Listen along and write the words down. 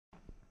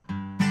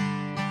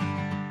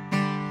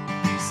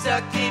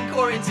Stuck in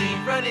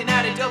quarantine, running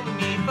out of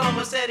dopamine.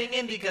 FOMO setting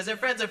in because our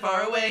friends are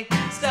far away.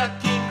 Stuck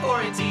in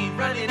quarantine,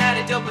 running out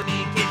of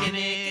dopamine. Kicking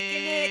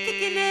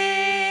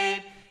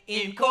it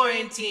in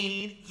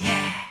quarantine.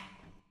 Yeah.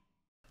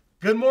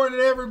 Good morning,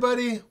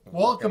 everybody.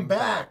 Welcome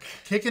back.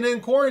 Kicking in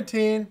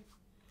quarantine.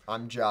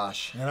 I'm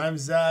Josh. And I'm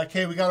Zach.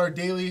 Hey, we got our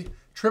daily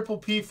triple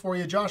P for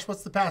you. Josh,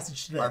 what's the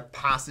passage today? Our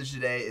passage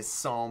today is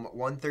Psalm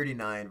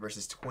 139,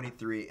 verses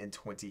 23 and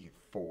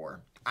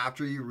 24.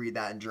 After you read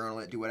that and journal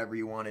it, do whatever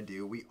you want to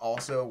do. We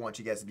also want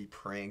you guys to be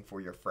praying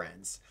for your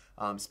friends,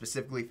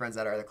 specifically friends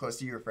that are either close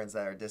to you or friends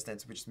that are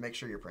distant. But just make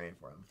sure you're praying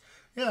for them.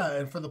 Yeah,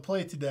 and for the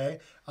play today,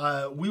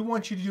 we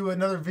want you to do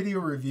another video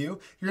review.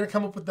 You're going to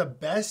come up with the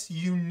best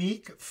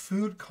unique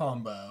food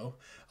combo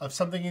of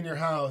something in your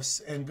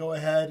house and go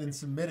ahead and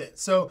submit it.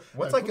 So,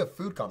 what's like a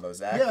food combo,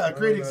 Zach? Yeah, a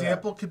great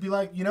example could be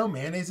like,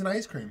 mayonnaise and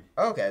ice cream.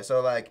 Okay,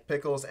 so like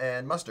pickles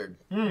and mustard.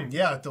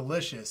 Yeah,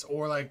 delicious.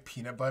 Or like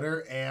peanut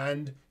butter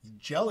and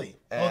jelly.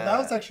 Well, that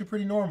was actually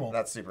pretty normal.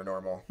 That's super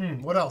normal.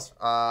 What else?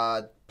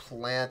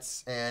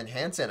 Plants and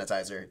hand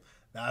sanitizer.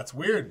 That's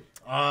weird.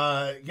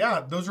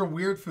 Yeah, those are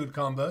weird food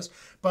combos.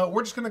 But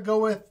we're just going to go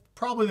with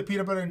probably the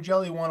peanut butter and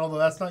jelly one, although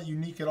that's not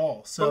unique at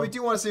all. So, but we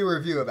do want to see a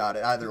review about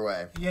it either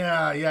way.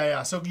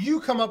 Yeah. So you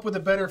come up with a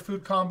better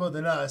food combo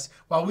than us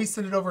while we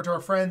send it over to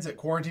our friends at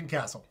Quarantine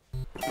Castle.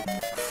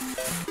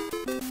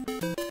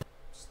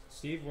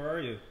 Steve, where are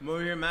you? I'm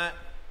over here, Matt.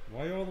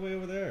 Why are you all the way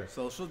over there?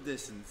 Social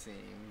distancing.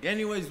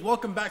 Anyways,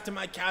 welcome back to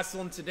my castle,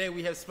 and today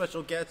we have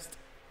special guest,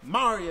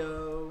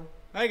 Mario.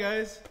 Hi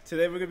guys,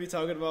 today we're going to be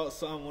talking about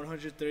Psalm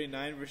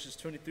 139 verses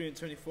 23 and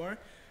 24,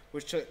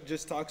 which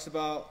just talks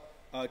about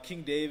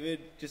King David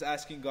just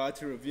asking God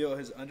to reveal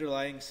his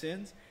underlying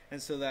sins,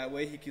 and so that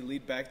way he can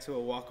lead back to a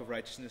walk of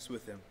righteousness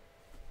with him.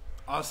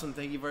 Awesome,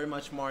 thank you very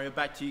much, Mario.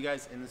 Back to you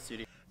guys in the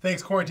studio.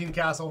 Thanks, Quarantine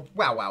Castle.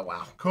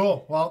 Wow.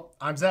 Cool. Well,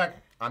 I'm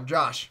Zach. I'm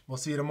Josh. We'll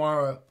see you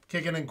tomorrow.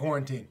 Kicking in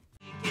quarantine.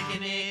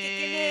 Kicking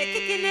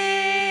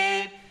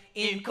it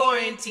in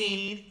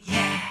quarantine.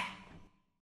 Yeah.